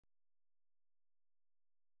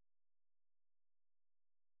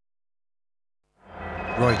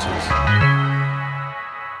Reuters.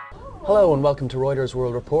 Hello and welcome to Reuters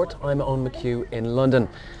World Report. I'm Owen McHugh in London.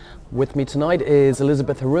 With me tonight is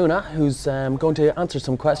Elizabeth Haruna, who's going to answer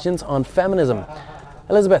some questions on feminism.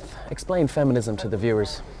 Elizabeth, explain feminism to the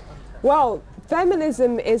viewers. Well,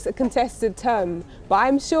 feminism is a contested term, but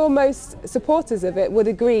I'm sure most supporters of it would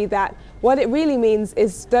agree that what it really means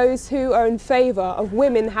is those who are in favour of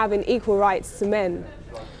women having equal rights to men.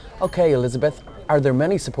 Okay, Elizabeth, are there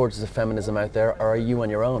many supporters of feminism out there, or are you on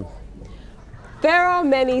your own? There are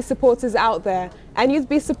many supporters out there, and you'd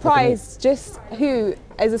be surprised just who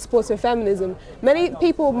is a supporter of feminism. Many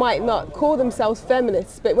people might not call themselves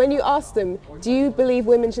feminists, but when you ask them, do you believe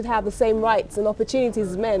women should have the same rights and opportunities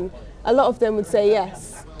as men? A lot of them would say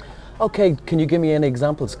yes. Okay, can you give me any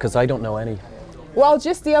examples? Because I don't know any. Well,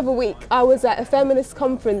 just the other week I was at a feminist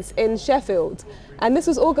conference in Sheffield, and this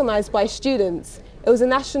was organised by students. It was a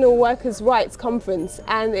National Workers' Rights Conference,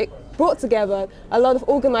 and it brought together a lot of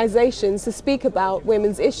organisations to speak about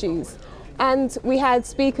women's issues. And we had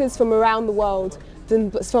speakers from around the world,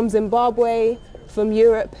 from Zimbabwe, from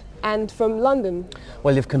Europe and from London.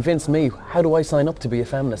 Well, you've convinced me. How do I sign up to be a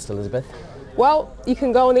feminist, Elizabeth? Well, you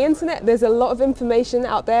can go on the internet, there's a lot of information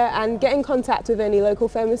out there, and get in contact with any local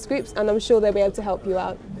feminist groups, and I'm sure they'll be able to help you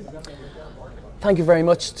out. Thank you very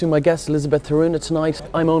much to my guest Elizabeth Haruna tonight.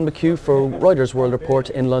 I'm Owen McHugh for Reuters World Report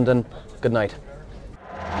in London. Good night.